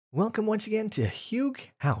Welcome once again to Hugh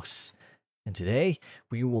House. And today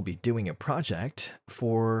we will be doing a project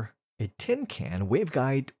for a tin can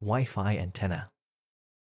waveguide Wi-Fi antenna.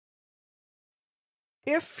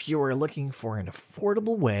 If you are looking for an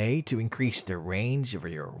affordable way to increase the range of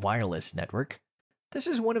your wireless network, this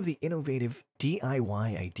is one of the innovative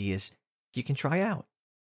DIY ideas you can try out.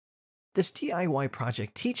 This DIY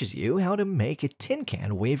project teaches you how to make a tin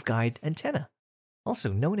can waveguide antenna,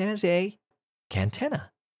 also known as a cantenna.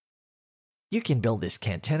 You can build this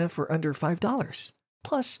cantenna for under $5.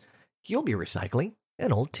 Plus, you'll be recycling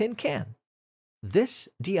an old tin can. This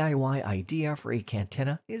DIY idea for a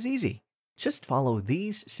cantenna is easy. Just follow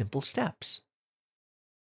these simple steps.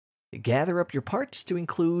 Gather up your parts to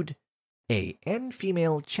include a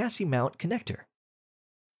N-female chassis mount connector,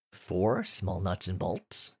 4 small nuts and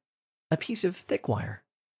bolts, a piece of thick wire,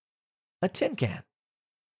 a tin can.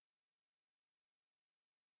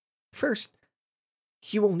 First,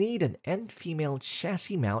 you will need an N-female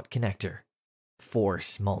chassis mount connector, 4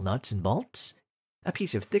 small nuts and bolts, a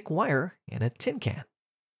piece of thick wire, and a tin can.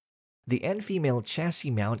 The N-female chassis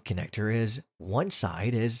mount connector is one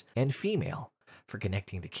side is N-female for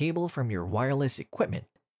connecting the cable from your wireless equipment,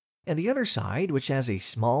 and the other side which has a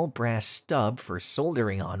small brass stub for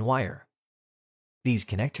soldering on wire. These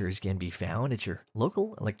connectors can be found at your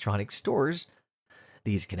local electronics stores.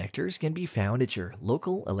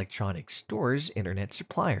 Internet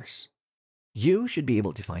suppliers. You should be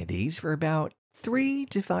able to find these for about $3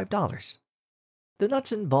 to $5. The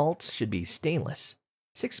nuts and bolts should be stainless,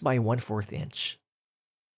 6 by 1/4 inch.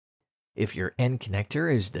 If your end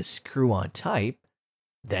connector is the screw-on type,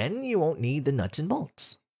 then you won't need the nuts and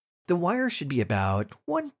bolts. The wire should be about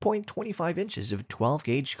 1.25 inches of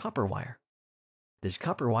 12-gauge copper wire. This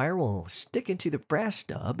copper wire will stick into the brass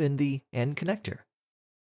stub in the end connector.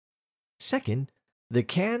 Second, the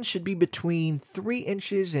can should be between 3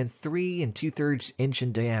 inches and 3 2/3 inch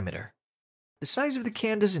in diameter. The size of the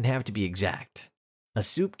can doesn't have to be exact. A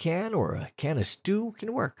soup can or a can of stew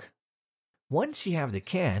can work. Once you have the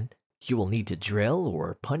can, you will need to drill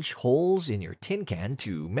or punch holes in your tin can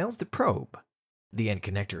to mount the probe. The end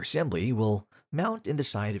connector assembly will mount in the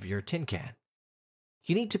side of your tin can.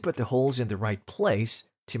 You need to put the holes in the right place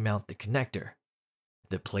to mount the connector.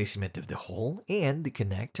 The placement of the hole and the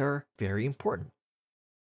connect are very important.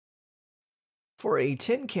 For a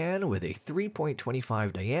tin can with a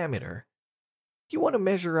 3.25 diameter, you want to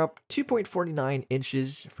measure up 2.49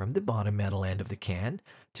 inches from the bottom metal end of the can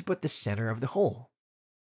to put the center of the hole.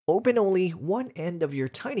 Open only one end of your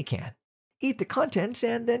tiny can, eat the contents,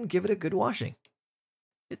 and then give it a good washing.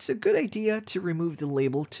 It's a good idea to remove the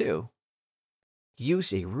label too.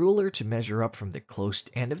 Use a ruler to measure up from the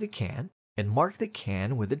closed end of the can and mark the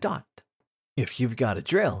can with a dot. If you've got a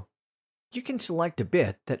drill, you can select a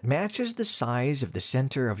bit that matches the size of the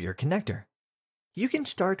center of your connector. You can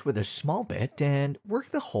start with a small bit and work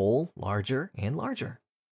the hole larger and larger.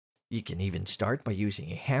 You can even start by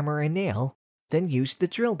using a hammer and nail, then use the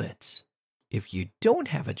drill bits. If you don't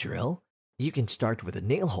have a drill, you can start with a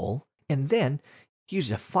nail hole and then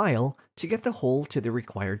use a file to get the hole to the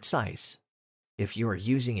required size. If you are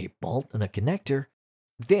using a bolt on a connector,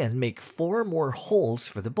 then make 4 more holes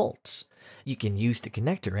for the bolts. You can use the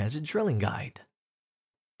connector as a drilling guide.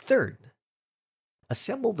 Third,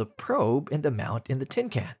 assemble the probe and the mount in the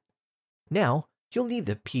tin can. Now, you'll need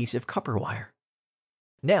the piece of copper wire.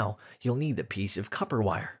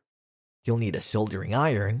 You'll need a soldering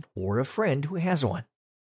iron or a friend who has one.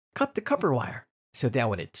 Cut the copper wire so that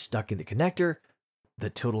when it's stuck in the connector,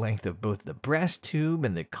 the total length of both the brass tube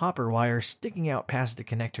and the copper wire sticking out past the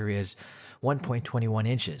connector is 1.21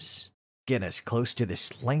 inches. Get as close to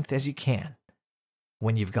this length as you can.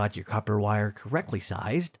 When you've got your copper wire correctly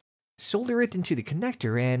sized, solder it into the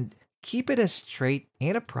connector and keep it as straight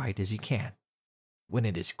and upright as you can. When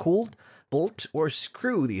it is cooled, bolt or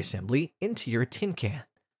screw the assembly into your tin can.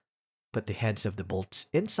 Put the heads of the bolts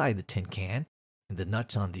inside the tin can and the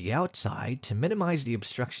nuts on the outside to minimize the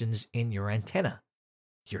obstructions in your antenna.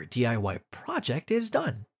 Your DIY project is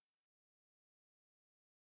done.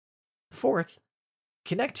 Fourth,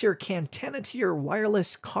 connect your cantenna to your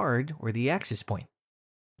wireless card or the access point.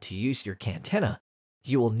 To use your cantenna,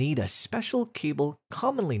 you will need a special cable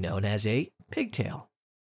commonly known as a pigtail.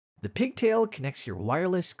 The pigtail connects your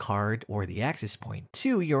wireless card or the access point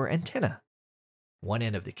to your antenna. One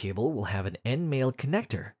end of the cable will have an end-male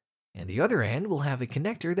connector, and the other end will have a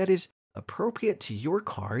connector that is appropriate to your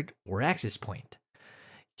card or access point.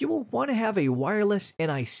 You will want to have a wireless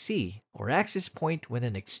NIC or access point with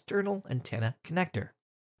an external antenna connector,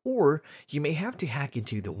 or you may have to hack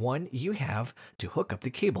into the one you have to hook up the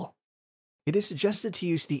cable. It is suggested to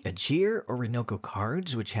use the Agir or Renoco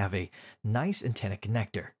cards, which have a nice antenna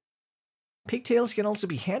connector. Pigtails can also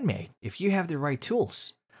be handmade if you have the right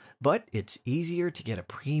tools, but it's easier to get a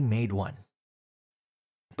pre-made one.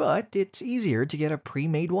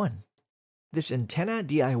 This antenna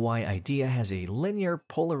DIY idea has a linear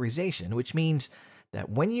polarization, which means that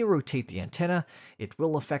when you rotate the antenna, it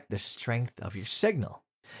will affect the strength of your signal.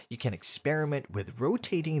 You can experiment with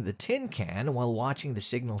rotating the tin can while watching the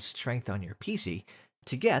signal strength on your PC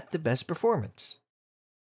to get the best performance.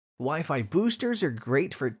 Wi-Fi boosters are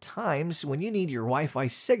great for times when you need your Wi-Fi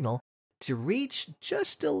signal to reach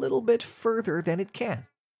just a little bit further than it can.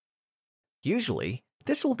 Usually,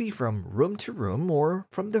 this will be from room to room or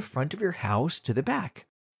from the front of your house to the back,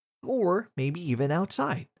 or maybe even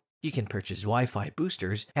outside. You can purchase Wi-Fi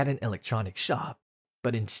boosters at an electronics shop,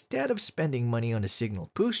 but instead of spending money on a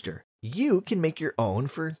signal booster, you can make your own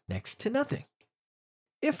for next to nothing.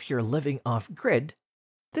 If you're living off-grid,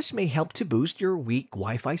 this may help to boost your weak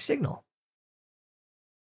Wi-Fi signal.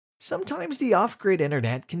 Sometimes the off-grid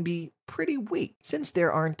internet can be pretty weak since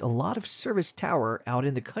there aren't a lot of service tower out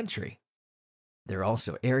in the country. There are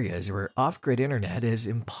also areas where off-grid internet is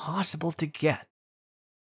impossible to get.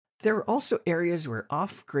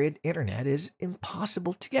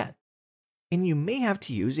 And you may have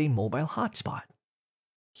to use a mobile hotspot.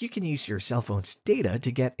 You can use your cell phone's data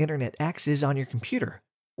to get internet access on your computer,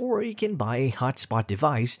 or you can buy a hotspot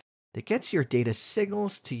device that gets your data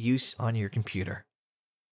signals to use on your computer.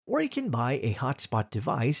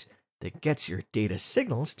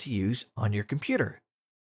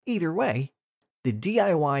 Either way, the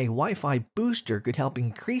DIY Wi-Fi booster could help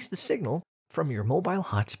increase the signal from your mobile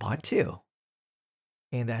hotspot too.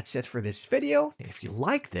 And that's it for this video. If you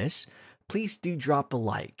like this, please do drop a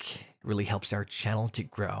like. It really helps our channel to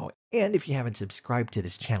grow. And if you haven't subscribed to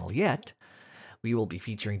this channel yet, we will be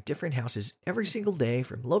featuring different houses every single day,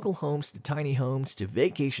 from local homes to tiny homes to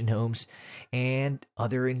vacation homes and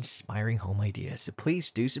other inspiring home ideas. So please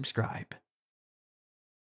do subscribe.